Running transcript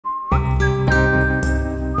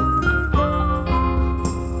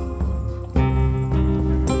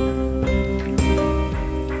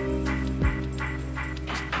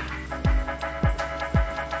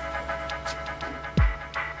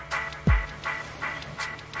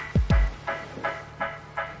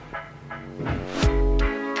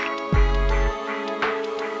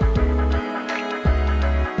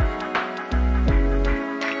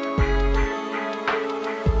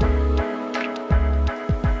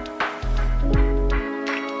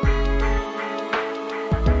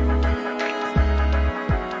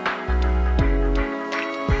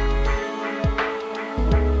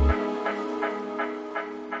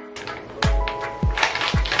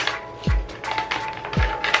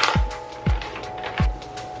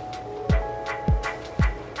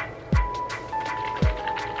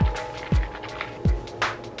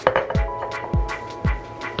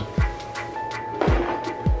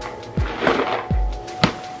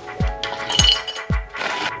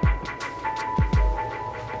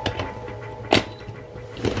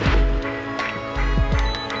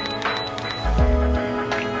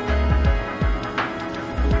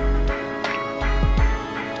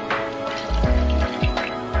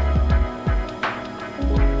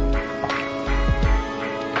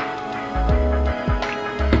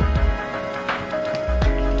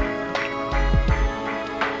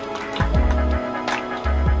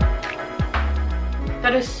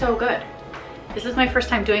That is so good. This is my first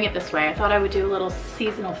time doing it this way. I thought I would do a little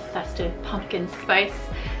seasonal festive pumpkin spice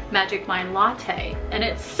Magic Mind latte, and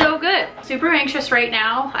it's so good. Super anxious right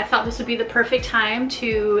now. I thought this would be the perfect time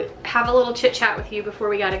to have a little chit chat with you before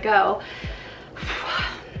we gotta go.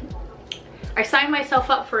 I signed myself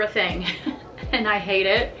up for a thing and I hate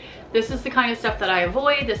it. This is the kind of stuff that I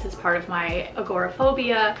avoid. This is part of my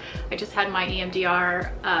agoraphobia. I just had my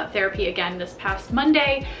EMDR therapy again this past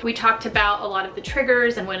Monday. We talked about a lot of the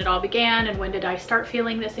triggers and when it all began and when did I start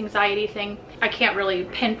feeling this anxiety thing. I can't really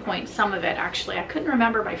pinpoint some of it actually. I couldn't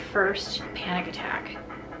remember my first panic attack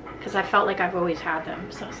because I felt like I've always had them.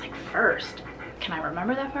 So I was like, first, can I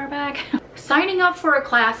remember that far back? Signing up for a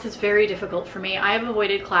class is very difficult for me. I have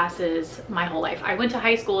avoided classes my whole life. I went to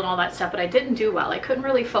high school and all that stuff, but I didn't do well. I couldn't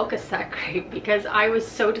really focus that great because I was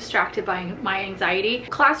so distracted by my anxiety.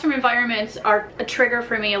 Classroom environments are a trigger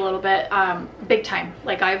for me a little bit, big time.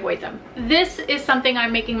 Like, I avoid them. This is something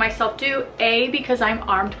I'm making myself do, A, because I'm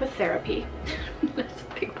armed with therapy. That's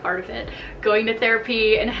a big part of it. Going to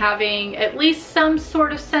therapy and having at least some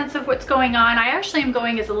sort of sense of what's going on. I actually am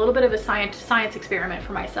going as a little bit of a science experiment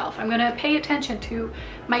for myself. I'm gonna pay attention to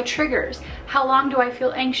my triggers. How long do I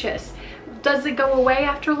feel anxious? Does it go away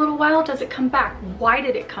after a little while? Does it come back? Why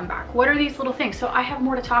did it come back? What are these little things? So I have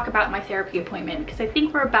more to talk about in my therapy appointment because I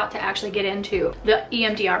think we're about to actually get into the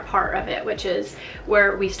EMDR part of it, which is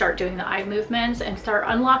where we start doing the eye movements and start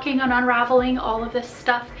unlocking and unraveling all of this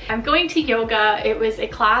stuff. I'm going to yoga. It was a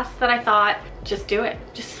class that I thought, just do it.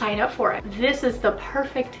 Just sign up for it. This is the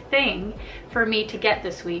perfect thing for me to get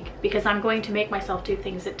this week because I'm going to make myself do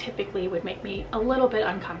things that typically would make me a little bit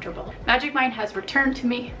uncomfortable. Magic Mind has returned to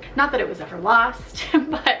me. Not that it was ever lost,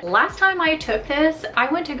 but last time I took this,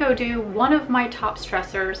 I went to go do one of my top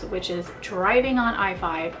stressors, which is driving on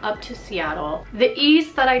I-5 up to Seattle. The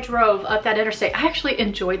ease that I drove up that interstate, I actually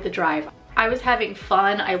enjoyed the drive. I was having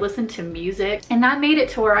fun, I listened to music, and that made it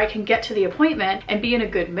to where I can get to the appointment and be in a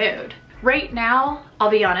good mood. Right now,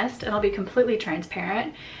 I'll be honest, and I'll be completely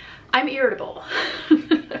transparent, I'm irritable.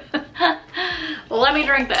 Let me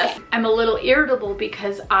drink this. I'm a little irritable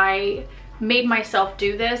because I made myself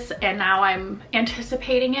do this and now I'm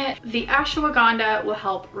anticipating it. The ashwagandha will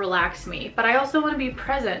help relax me, but I also want to be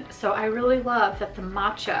present. So I really love that the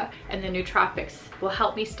matcha and the nootropics will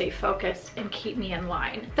help me stay focused and keep me in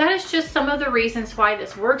line. That is just some of the reasons why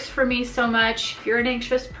this works for me so much. If you're an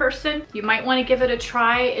anxious person, you might want to give it a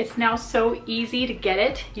try. It's now so easy to get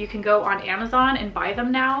it. You can go on Amazon and buy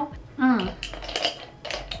them now.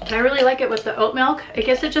 I really like it with the oat milk. It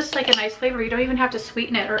gives it just like a nice flavor. You don't even have to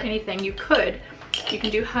sweeten it or anything. You can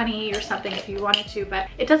do honey or something if you wanted to, but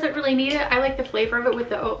it doesn't really need it. I like the flavor of it with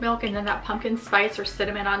the oat milk, and then that pumpkin spice or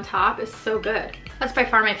cinnamon on top is so good. That's by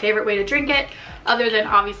far my favorite way to drink it, other than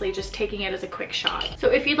obviously just taking it as a quick shot. So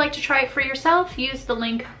if you'd like to try it for yourself, use the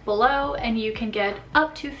link below and you can get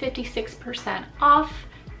up to 56% off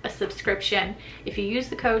a subscription if you use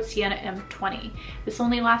the code SeannaM20. This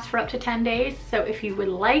only lasts for up to 10 days, so if you would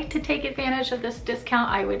like to take advantage of this discount,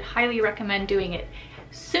 I would highly recommend doing it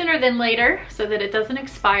sooner than later so that it doesn't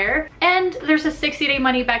expire. And there's a 60-day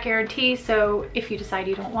money back guarantee, so if you decide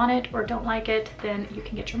you don't want it or don't like it, then you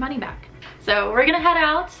can get your money back. So we're gonna head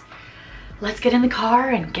out. Let's get in the car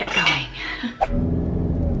and get going.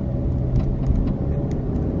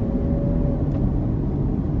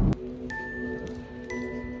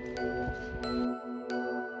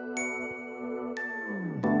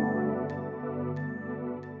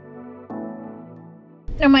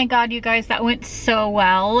 Oh my god, you guys, that went so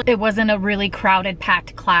well. It wasn't a really crowded,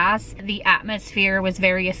 packed class. The atmosphere was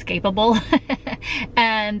very escapable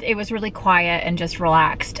and it was really quiet and just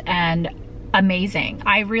relaxed and amazing.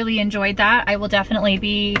 I really enjoyed that. I will definitely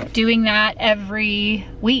be doing that every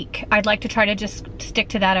week. I'd like to try to just stick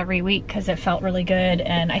to that every week because it felt really good.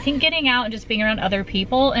 And I think getting out and just being around other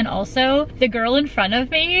people, and also the girl in front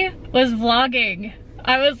of me was vlogging.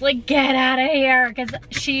 I was like, get out of here, because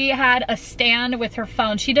she had a stand with her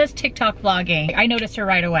phone. She does TikTok vlogging. I noticed her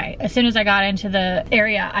right away. As soon as I got into the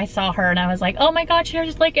area, I saw her and I was like, oh my god, she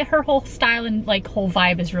just like her whole style and like whole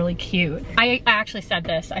vibe is really cute. I actually said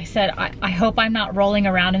this. I said, I hope I'm not rolling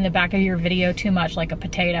around in the back of your video too much like a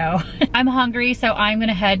potato. I'm hungry, so I'm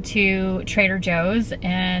gonna head to Trader Joe's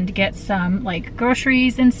and get some like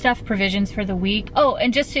groceries and stuff, provisions for the week. Oh,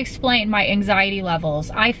 and just to explain my anxiety levels,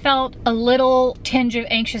 I felt a little tinge of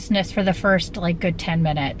anxiousness for the first like good 10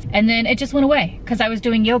 minutes, and then it just went away because I was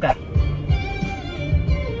doing yoga.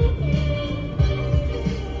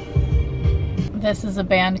 This is a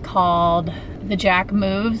band called The Jack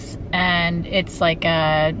Moves, and it's like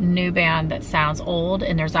a new band that sounds old,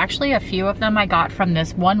 and there's actually a few of them I got from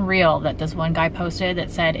this one reel that this one guy posted that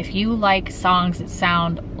said if you like songs that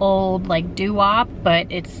sound old like doo-wop but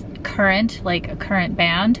it's current, like a current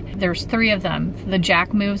band, there's 3 of them. The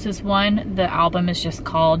Jack Moves is one. The album is just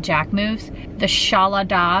called Jack Moves. The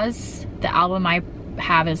Shaladas, the album I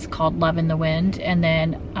have is called Love in the Wind, and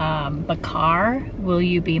then Bakar, Will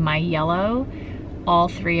You Be My Yellow. All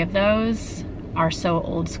 3 of those are so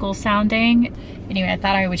old school sounding. Anyway, I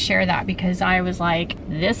thought I would share that because I was like,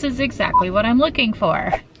 this is exactly what I'm looking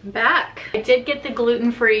for. I'm back. I did get the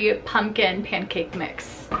gluten-free pumpkin pancake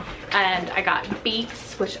mix, and I got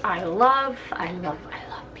beets, which I love. I love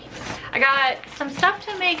beets. I got some stuff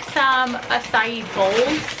to make some acai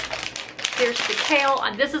bowls. Here's the kale.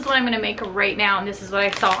 This is what I'm gonna make right now, and this is what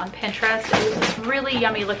I saw on Pinterest. It was this really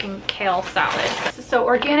yummy looking kale salad. So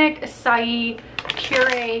organic acai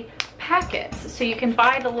puree packets. So you can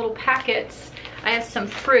buy the little packets. I have some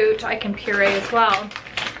fruit I can puree as well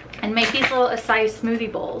and make these little acai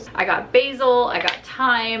smoothie bowls. I got basil, I got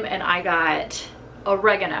thyme, and I got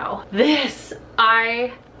oregano. This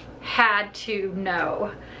I had to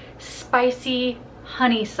know. Spicy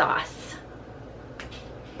honey sauce.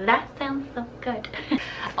 That sounds so good.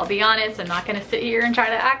 I'll be honest, I'm not gonna sit here and try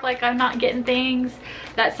to act like I'm not getting things.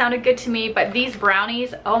 That sounded good to me, but these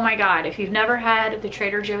brownies, oh my God, if you've never had the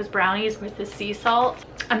Trader Joe's brownies with the sea salt,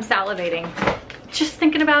 I'm salivating. Just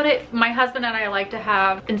thinking about it. My husband and I like to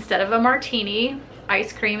have, instead of a martini,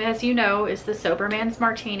 ice cream, as you know, is the sober man's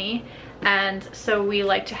martini. And so we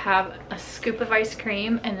like to have a scoop of ice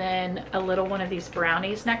cream and then a little one of these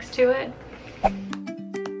brownies next to it.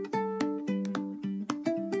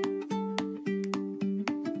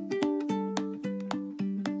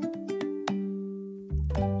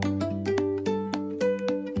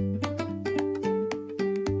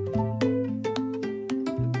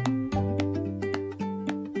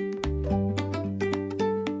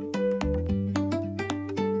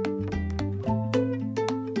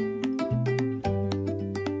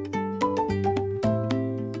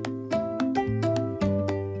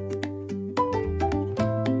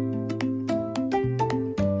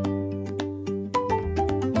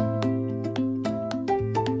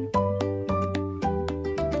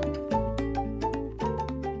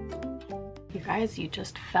 Guys, you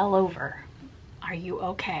just fell over. Are you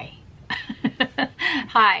okay?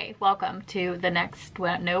 Hi, welcome to the next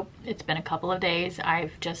one. Nope, it's been a couple of days.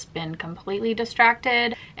 I've just been completely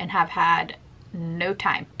distracted and have had no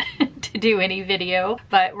time to do any video,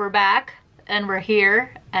 but we're back and we're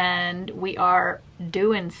here and we are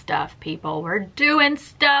doing stuff, people. We're doing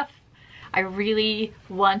stuff. I really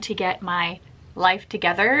want to get my life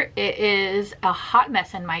together. It is a hot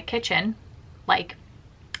mess in my kitchen. Like,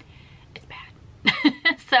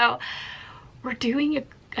 so we're doing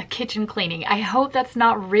a kitchen cleaning. I hope that's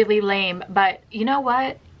not really lame, but you know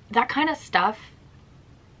what? That kind of stuff,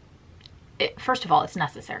 first of all, it's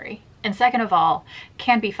necessary. And second of all,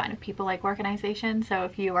 can be fun if people like organization. So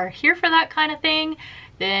if you are here for that kind of thing,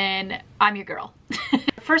 then I'm your girl.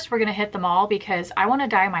 First, we're gonna hit them all because I wanna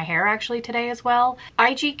dye my hair actually today as well.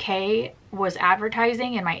 IGK was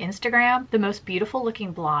advertising in my Instagram the most beautiful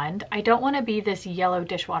looking blonde. I don't want to be this yellow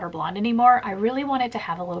dishwater blonde anymore. I really want it to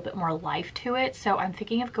have a little bit more life to it, so I'm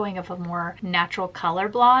thinking of going of a more natural color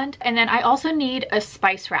blonde. And then I also need a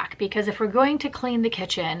spice rack because if we're going to clean the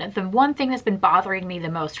kitchen, the one thing that's been bothering me the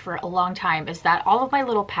most for a long time is that all of my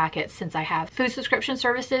little packets, since I have food subscription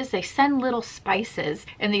services, they send little spices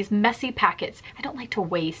in these messy packets. I don't like to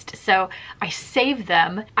waste, so I save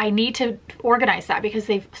them. I need to organize that because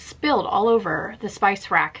they've spilled all over the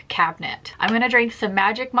spice rack cabinet. I'm gonna drink some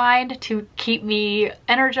Magic Mind to keep me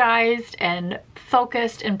energized and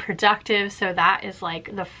focused and productive. So that is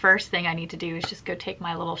like the first thing I need to do is just go take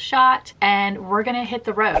my little shot and we're gonna hit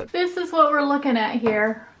the road. This is what we're looking at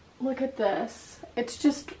here. Look at this. It's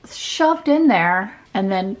just shoved in there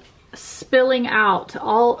and then spilling out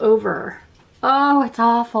all over. Oh, it's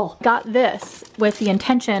awful. Got this with the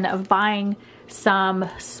intention of buying some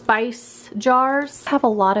spice jars. I have a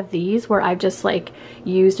lot of these where I've just like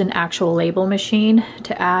used an actual label machine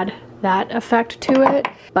to add that effect to it.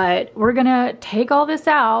 But we're gonna take all this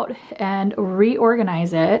out and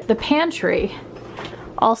reorganize it. The pantry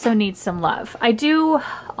also needs some love. I do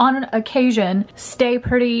on occasion stay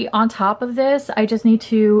pretty on top of this. I just need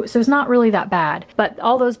to, so it's not really that bad. But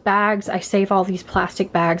all those bags, I save all these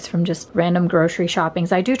plastic bags from just random grocery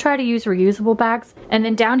shoppings. I do try to use reusable bags. And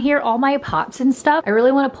then down here, all my pots and stuff, I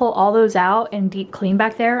really want to pull all those out and deep clean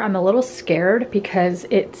back there. I'm a little scared because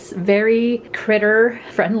it's very critter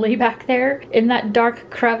friendly back there in that dark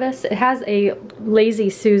crevice. It has a lazy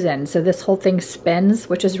Susan, so this whole thing spins,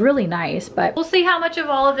 which is really nice, but we'll see how much of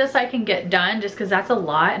all of this I can get done, just because that's a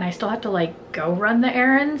lot and I still have to like go run the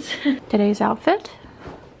errands. Today's outfit,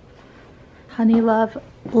 Honey Love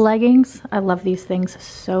leggings. I love these things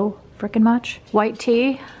so freaking much. White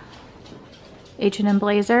tee, H&M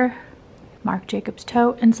blazer, Marc Jacobs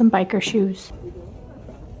tote, and some biker shoes.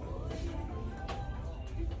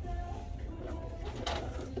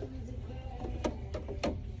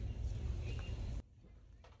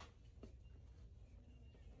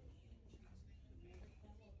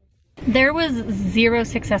 There was zero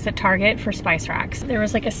success at Target for spice racks. There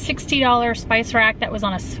was like a $60 spice rack that was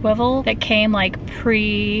on a swivel that came like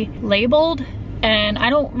pre-labeled, and I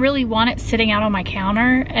don't really want it sitting out on my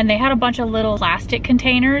counter. And they had a bunch of little plastic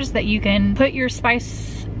containers that you can put your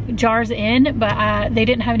spice jars in, but they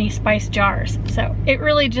didn't have any spice jars. So it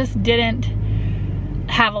really just didn't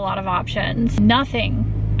have a lot of options.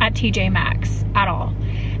 Nothing at TJ Maxx at all.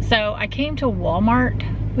 So I came to Walmart,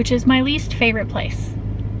 which is my least favorite place,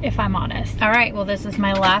 if I'm honest. All right, well, this is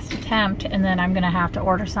my last attempt, and then I'm gonna have to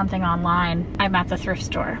order something online. I'm at the thrift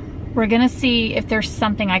store. We're gonna see if there's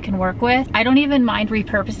something I can work with. I don't even mind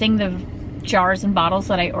repurposing the jars and bottles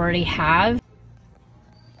that I already have.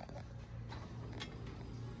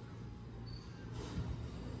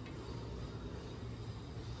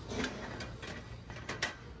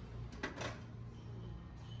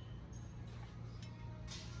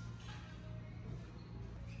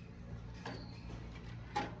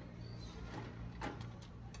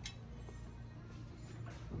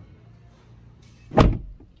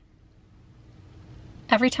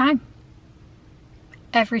 Every time.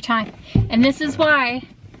 Every time. And this is why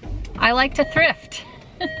I like to thrift.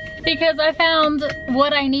 Because I found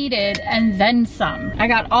what I needed and then some. I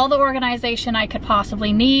got all the organization I could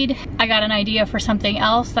possibly need. I got an idea for something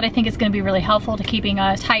else that I think is going to be really helpful to keeping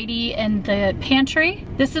us tidy in the pantry.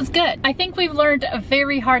 This is good. I think we've learned a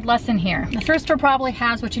very hard lesson here. The thrift store probably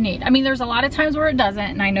has what you need. I mean, there's a lot of times where it doesn't,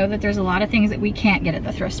 and I know that there's a lot of things that we can't get at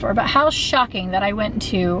the thrift store, but how shocking that I went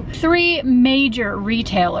to 3 major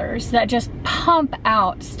retailers that just pump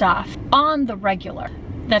out stuff on the regular.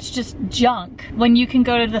 That's just junk, when you can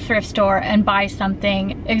go to the thrift store and buy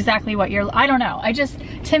something exactly what you're, I don't know.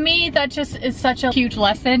 To me, that just is such a huge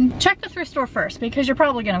lesson. Check the thrift store first, because you're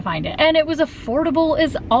probably gonna find it. And it was affordable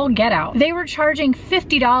as all get out. They were charging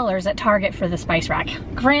 $50 at Target for the spice rack.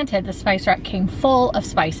 Granted, the spice rack came full of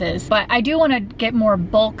spices, but I do wanna get more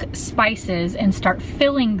bulk spices and start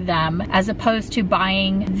filling them, as opposed to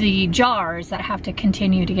buying the jars that have to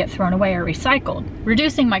continue to get thrown away or recycled.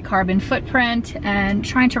 Reducing my carbon footprint and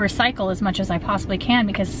trying to recycle as much as I possibly can,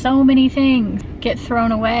 because so many things get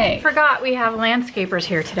thrown away. I forgot we have landscapers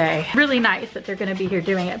here today. Really nice that they're gonna be here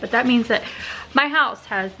doing it, but that means that my house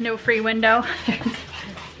has no free window.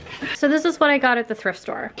 So this is what I got at the thrift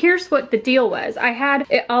store. Here's what the deal was.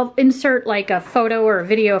 I'll insert like a photo or a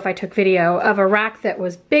video, if I took video, of a rack that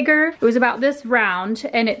was bigger. It was about this round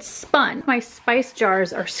and it spun. My spice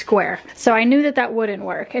jars are square, so I knew that that wouldn't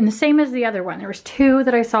work. And the same as the other one. There was 2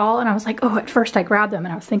 that I saw and I was like, oh, at first I grabbed them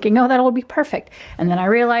and I was thinking, oh, that'll be perfect. And then I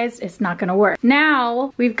realized it's not gonna work.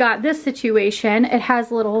 Now we've got this situation. It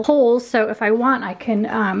has little holes, so if I want, I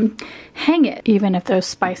can hang it, even if those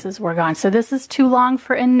spices were gone. So this is too long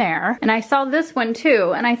for in there. And I saw this one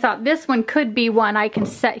too, and I thought this one could be one I can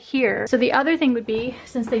set here. So the other thing would be,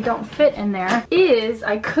 since they don't fit in there, is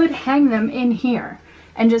I could hang them in here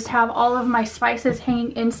and just have all of my spices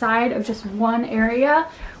hanging inside of just one area,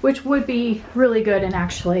 which would be really good, and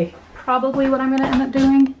actually probably what I'm gonna end up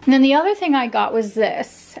doing. And then the other thing I got was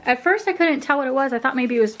this. At first I couldn't tell what it was. I thought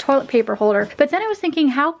maybe it was a toilet paper holder, but then I was thinking,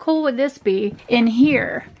 how cool would this be in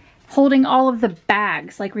here, holding all of the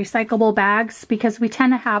bags, like recyclable bags, because we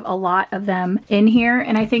tend to have a lot of them in here.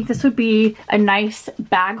 And I think this would be a nice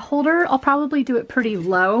bag holder. I'll probably do it pretty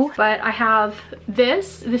low, but I have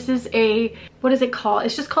this. This is a, what is it called?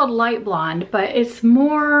 It's just called light blonde, but it's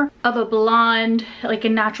more of a blonde, like a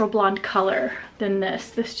natural blonde color than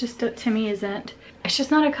this. This just, to me, isn't, it's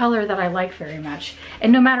just not a color that I like very much.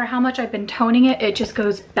 And no matter how much I've been toning it, it just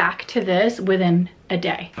goes back to this within a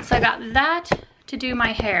day. So I got that to do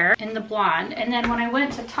my hair in the blonde, and then when I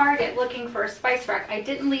went to Target looking for a spice rack, I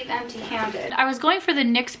didn't leave empty-handed. I was going for the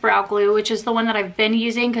NYX brow glue, which is the one that I've been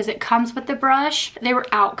using because it comes with the brush. They were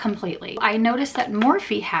out completely. I noticed that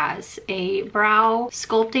Morphe has a brow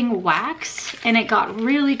sculpting wax, and it got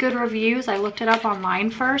really good reviews. I looked it up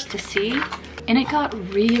online first to see, and it got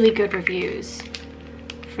really good reviews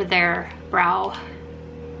for their brow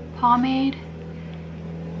pomade.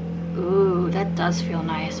 Ooh, that does feel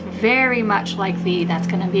nice. Very much like the, that's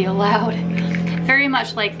gonna be allowed. Very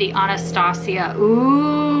much like the Anastasia.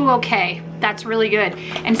 Ooh, okay, that's really good.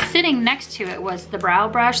 And sitting next to it was the brow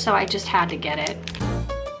brush, so I just had to get it.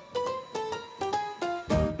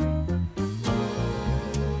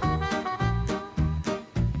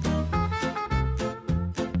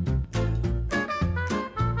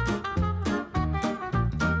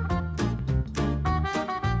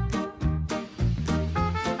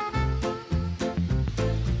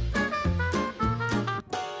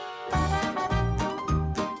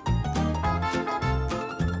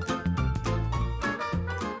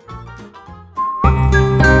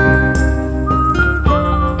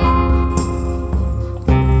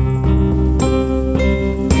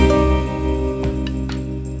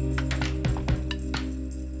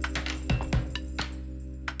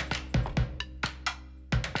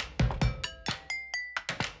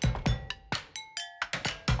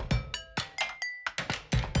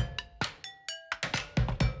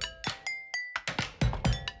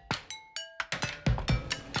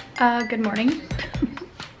 Good morning.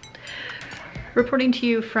 Reporting to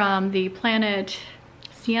you from the planet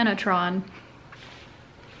Seanna.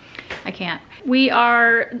 I can't. We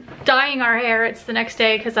are dyeing our hair. It's the next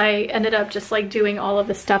day because I ended up just like doing all of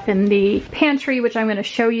the stuff in the pantry, which I'm going to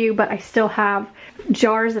show you, but I still have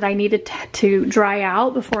jars that I needed to dry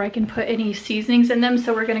out before I can put any seasonings in them.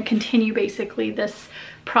 So we're going to continue basically this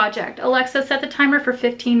project. Alexa set the timer for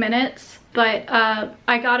 15 minutes. But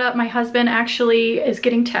I got up, my husband actually is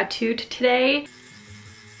getting tattooed today.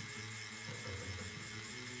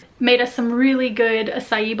 Made us some really good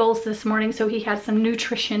acai bowls this morning, so he had some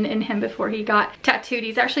nutrition in him before he got tattooed.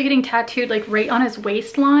 He's actually getting tattooed like right on his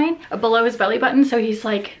waistline, below his belly button, so he's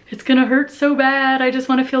like, it's gonna hurt so bad, I just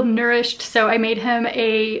want to feel nourished. So I made him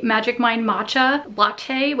a Magic Mind matcha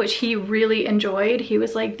latte, which he really enjoyed. He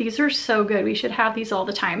was like, these are so good, we should have these all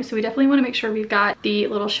the time. So we definitely want to make sure we've got the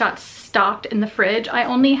little shots stocked in the fridge. I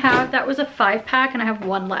only have, that was a 5-pack, and I have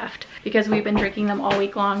 1 left because we've been drinking them all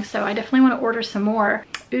week long, so I definitely want to order some more.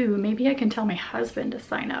 Ooh, maybe I can tell my husband to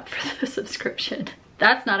sign up for the subscription.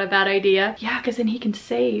 That's not a bad idea. Yeah, because then he can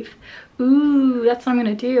save. Ooh, that's what I'm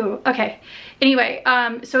gonna do. Okay, anyway,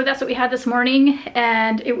 so that's what we had this morning,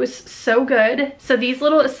 and it was so good. So these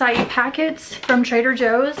little acai packets from Trader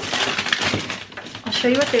Joe's, I'll show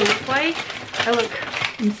you what they look like. I look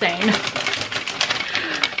insane.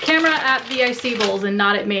 Camera at the IC bowls and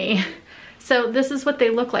not at me. So this is what they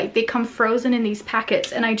look like. They come frozen in these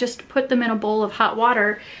packets, and I just put them in a bowl of hot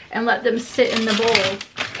water and let them sit in the bowl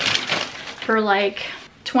for like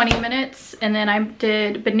 20 minutes. And then I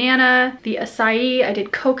did banana, the acai, I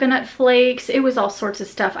did coconut flakes. It was all sorts of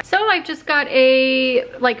stuff. So I've just got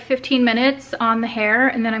like 15 minutes on the hair,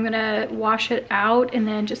 and then I'm gonna wash it out and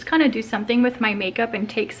then just kind of do something with my makeup and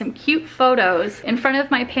take some cute photos in front of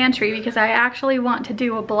my pantry, because I actually want to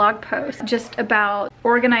do a blog post just about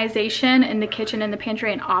organization in the kitchen and the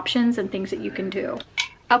pantry and options and things that you can do.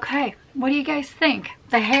 Okay, what do you guys think?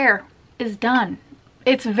 The hair is done.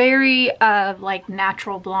 It's very like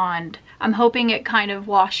natural blonde. I'm hoping it kind of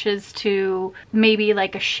washes to maybe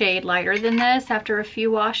like a shade lighter than this after a few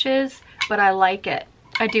washes, but I like it.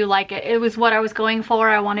 I do like it. It was what I was going for.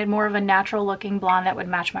 I wanted more of a natural looking blonde that would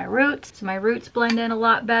match my roots. So my roots blend in a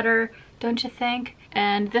lot better, don't you think?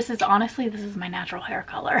 And this is honestly, this is my natural hair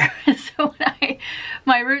color. So when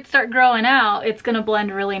my roots start growing out, it's gonna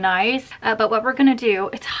blend really nice. But what we're gonna do,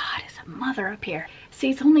 it's hot as a mother up here. See,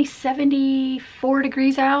 it's only 74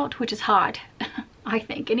 degrees out, which is hot. I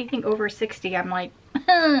think anything over 60, I'm like,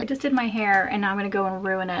 I just did my hair and now I'm gonna go and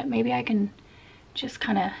ruin it. Maybe I can just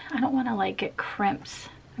kind of, I don't want to like get crimps.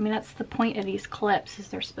 I mean, that's the point of these clips, is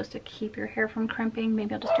they're supposed to keep your hair from crimping.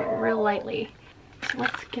 Maybe I'll just do it real lightly. So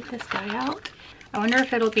let's get this guy out. I wonder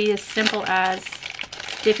if it'll be as simple as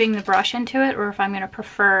dipping the brush into it, or if I'm gonna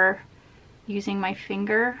prefer using my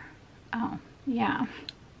finger. Oh, yeah.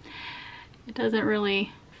 It doesn't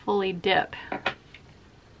really fully dip.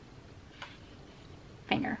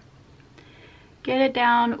 Finger. Get it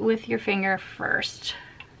down with your finger first.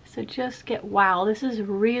 So just get, wow, this is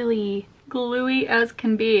really gluey as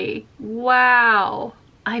can be. Wow.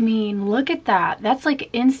 I mean, look at that. That's like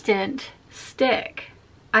instant stick.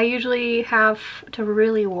 I usually have to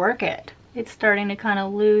really work it. it's starting to kind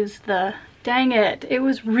of lose the, dang it, it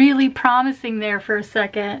was really promising there for a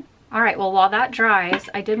second. All right, well, while that dries,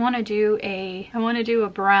 I did want to do a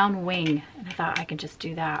brown wing, and I thought I could just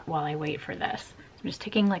do that while I wait for this. I'm just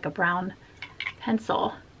taking like a brown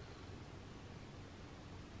pencil.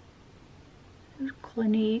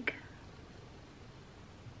 Clinique.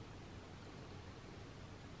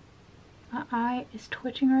 My eye is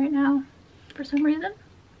twitching right now for some reason.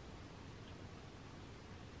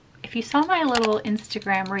 If you saw my little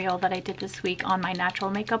Instagram reel that I did this week on my natural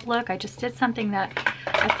makeup look, I just did something that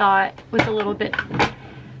I thought was a little bit,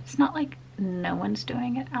 it's not like no one's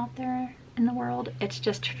doing it out there in the world, it's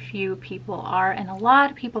just few people are, and a lot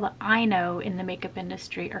of people that I know in the makeup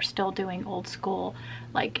industry are still doing old school,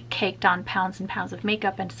 like caked on pounds and pounds of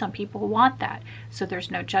makeup, and some people want that, so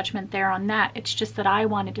there's no judgment there on that. It's just that I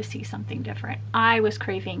wanted to see something different. I was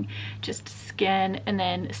craving just skin, and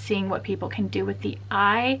then seeing what people can do with the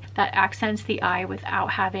eye that accents the eye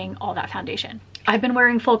without having all that foundation. I've been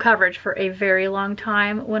wearing full coverage for a very long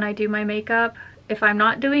time when I do my makeup. If I'm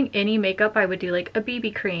not doing any makeup, I would do like a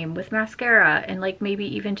BB cream with mascara and like maybe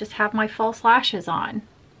even just have my false lashes on,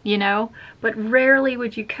 you know? But rarely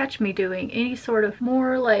would you catch me doing any sort of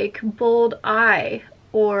more like bold eye,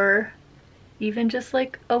 or even just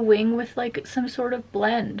like a wing with like some sort of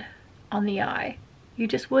blend on the eye. You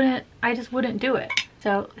just wouldn't, I just wouldn't do it.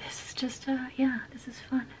 So this is just, yeah, this is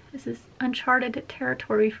fun. This is uncharted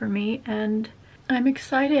territory for me, and I'm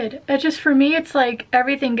excited. It just, for me, it's like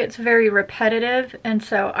everything gets very repetitive, and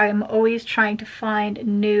so I'm always trying to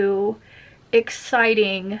find new,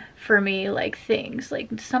 exciting for me, like things,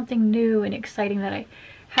 like something new and exciting that I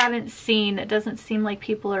haven't seen, that doesn't seem like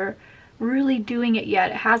people are really doing it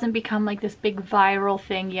yet. It hasn't become like this big viral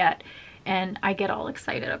thing yet, and I get all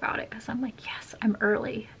excited about it because I'm like, yes, I'm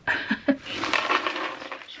early.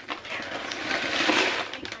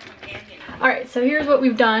 All right, so here's what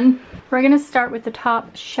we've done. We're gonna start with the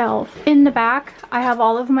top shelf. In the back, I have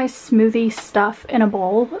all of my smoothie stuff in a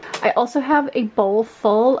bowl. I also have a bowl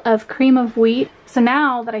full of cream of wheat. So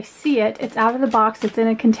now that I see it, it's out of the box, it's in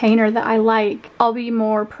a container that I like, I'll be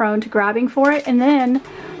more prone to grabbing for it, and then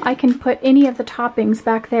I can put any of the toppings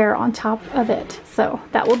back there on top of it. So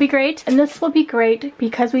that will be great. And this will be great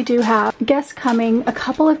because we do have guests coming a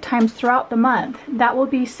couple of times throughout the month. That will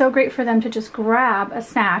be so great for them to just grab a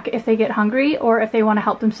snack if they get hungry, or if they want to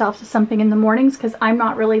help themselves to something in the mornings, because I'm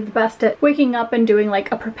not really the best at waking up and doing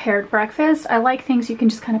like a prepared breakfast. I like things you can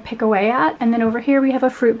just kind of pick away at. And then over here we have a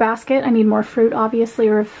fruit basket. I need more fruit, obviously,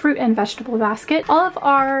 or a fruit and vegetable basket. All of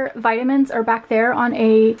our vitamins are back there on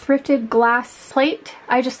a thrifted glass plate.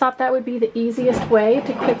 I just thought that would be the easiest way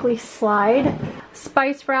to quickly slide.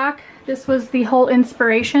 Spice rack. This was the whole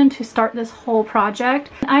inspiration to start this whole project.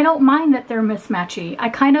 I don't mind that they're mismatchy. I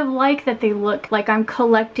kind of like that they look like I'm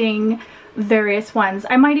collecting various ones.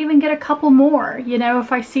 I might even get a couple more, you know,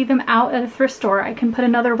 if I see them out at a thrift store. I can put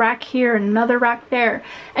another rack here and another rack there,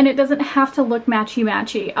 and it doesn't have to look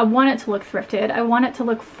matchy-matchy. I want it to look thrifted. I want it to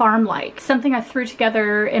look farm-like, something I threw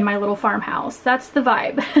together in my little farmhouse. That's the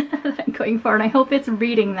vibe that I'm going for, and I hope it's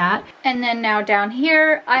reading that. And then now down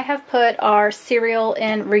here, I have put our cereal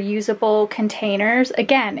in reusable containers.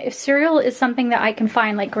 Again, if cereal is something that I can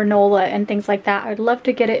find, like granola and things like that, I'd love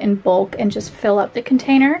to get it in bulk and just fill up the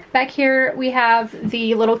container. Back here we have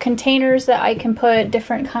the little containers that I can put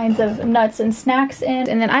different kinds of nuts and snacks in.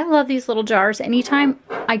 And then I love these little jars. Anytime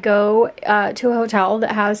I go to a hotel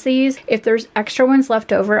that has these, if there's extra ones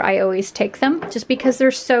left over, I always take them, just because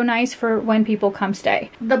they're so nice for when people come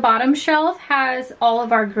stay. The bottom shelf has all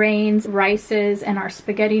of our grains, rices, and our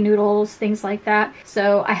spaghetti noodles, things like that.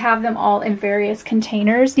 So I have them all in various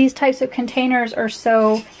containers. These types of containers are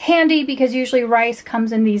so handy because usually rice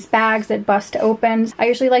comes in these bags that bust open. I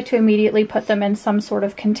usually like to immediately put them in some sort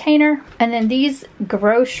of container. And then these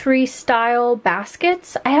grocery style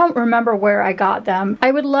baskets, I don't remember where I got them.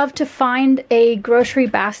 I would love to find a grocery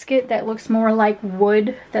basket that looks more like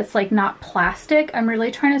wood, that's like not plastic. I'm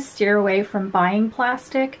really trying to steer away from buying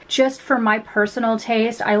plastic, just for my personal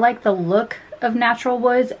taste. I like the look of natural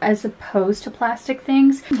woods as opposed to plastic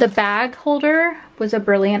things. The bag holder was a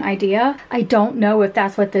brilliant idea. I don't know if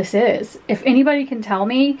that's what this is. If anybody can tell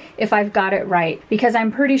me if I've got it right, because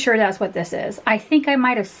I'm pretty sure that's what this is. I think I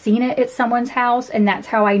might have seen it at someone's house, and that's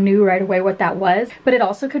how I knew right away what that was. But it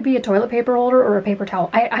also could be a toilet paper holder or a paper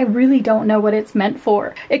towel. I really don't know what it's meant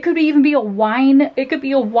for. It could even be a wine, it could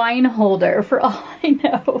be a wine holder for all I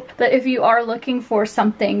know. But if you are looking for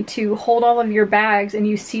something to hold all of your bags and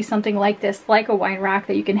you see something like this, like a wine rack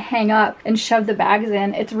that you can hang up and shove the bags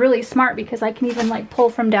in, it's really smart because I can even like pull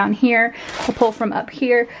from down here, I'll pull from up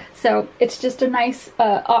here. So it's just a nice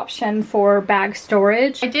option for bag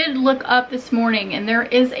storage. I did look up this morning and there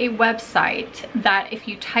is a website that if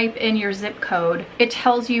you type in your zip code, it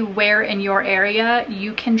tells you where in your area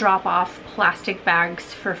you can drop off plastic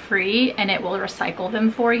bags for free and it will recycle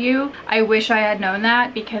them for you. I wish I had known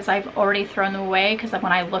that because I've already thrown them away, because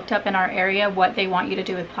when I looked up in our area what they want you to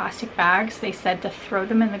do with plastic bags, they said to throw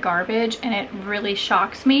them in the garbage, and it really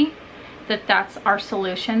shocks me that that's our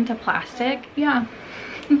solution to plastic. Yeah.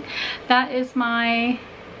 that is my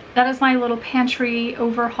little pantry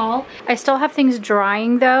overhaul. I still have things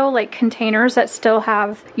drying though, like containers that still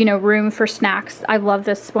have, you know, room for snacks. I love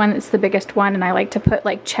this one, it's the biggest one, and I like to put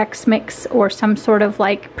like Chex Mix or some sort of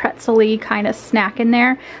like pretzel-y kind of snack in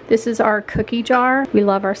there. This is our cookie jar. We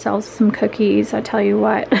love ourselves some cookies, I tell you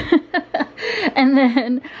what. And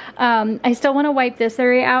then I still want to wipe this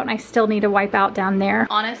area out, and I still need to wipe out down there.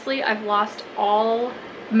 Honestly, I've lost all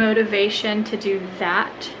motivation to do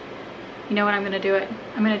that. You know what, I'm gonna do it.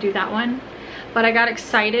 I'm gonna do that one. But I got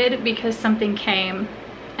excited because something came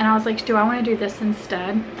and I was like, do I wanna do this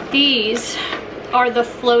instead? These are the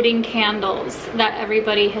floating candles that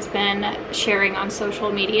everybody has been sharing on social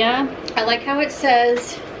media. I like how it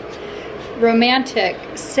says romantic,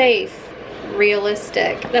 safe,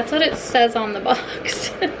 realistic. That's what it says on the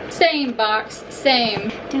box. Same box, same.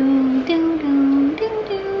 Do, do, do, do,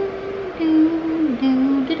 do, do,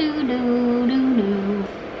 do, do, do, do, do.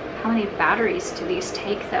 How many batteries do these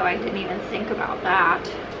take though? I didn't even think about that.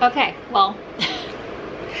 Okay, well,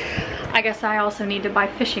 I guess I also need to buy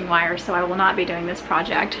fishing wire, so I will not be doing this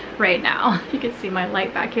project right now. You can see my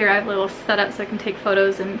light back here. I have a little setup so I can take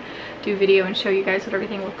photos and do video and show you guys what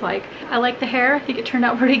everything looked like. I like the hair. I think it turned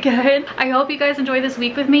out pretty good. I hope you guys enjoy this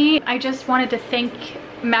week with me. I just wanted to thank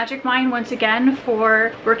magicmind once again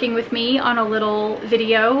for working with me on a little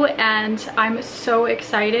video, and I'm so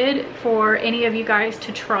excited for any of you guys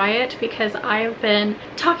to try it because I've been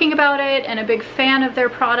talking about it and a big fan of their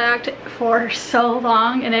product for so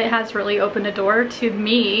long, and it has really opened a door to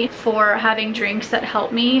me for having drinks that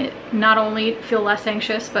help me not only feel less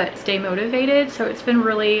anxious but stay motivated. So it's been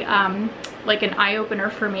really like an eye-opener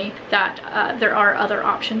for me that there are other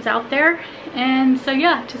options out there. And so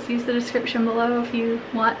yeah, just use the description below if you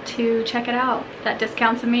want to check it out. That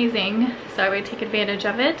discount's amazing, so I would take advantage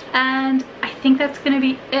of it. And I think that's gonna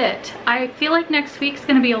be it. I feel like next week's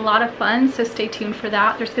gonna be a lot of fun, so stay tuned for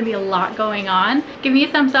that. There's gonna be a lot going on. Give me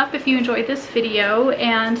a thumbs up if you enjoyed this video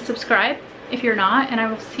and subscribe if you're not, and I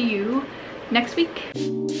will see you next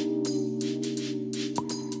week.